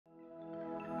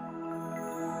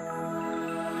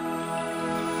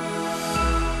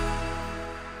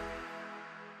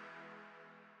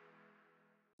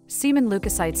Semen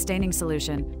leukocyte staining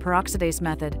solution, peroxidase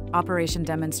method, operation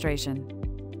demonstration.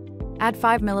 Add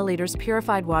 5 ml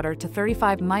purified water to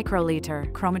 35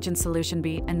 microliter chromogen solution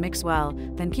B and mix well,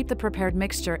 then keep the prepared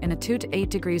mixture in a 2 to 8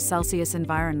 degrees Celsius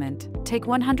environment. Take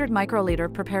 100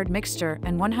 microliter prepared mixture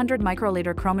and 100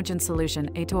 microliter chromogen solution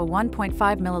A to a 1.5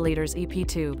 ml EP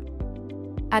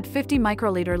tube. Add 50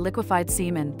 microliter liquefied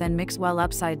semen, then mix well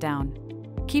upside down.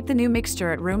 Keep the new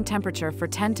mixture at room temperature for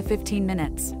 10 to 15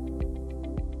 minutes.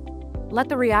 Let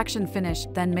the reaction finish,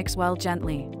 then mix well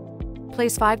gently.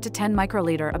 Place 5 to 10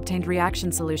 microliter obtained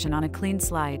reaction solution on a clean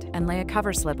slide and lay a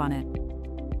cover slip on it.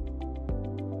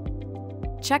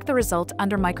 Check the result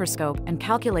under microscope and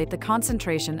calculate the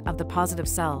concentration of the positive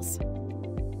cells.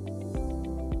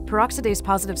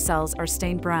 Peroxidase-positive cells are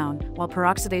stained brown, while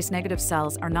peroxidase-negative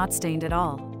cells are not stained at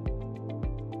all.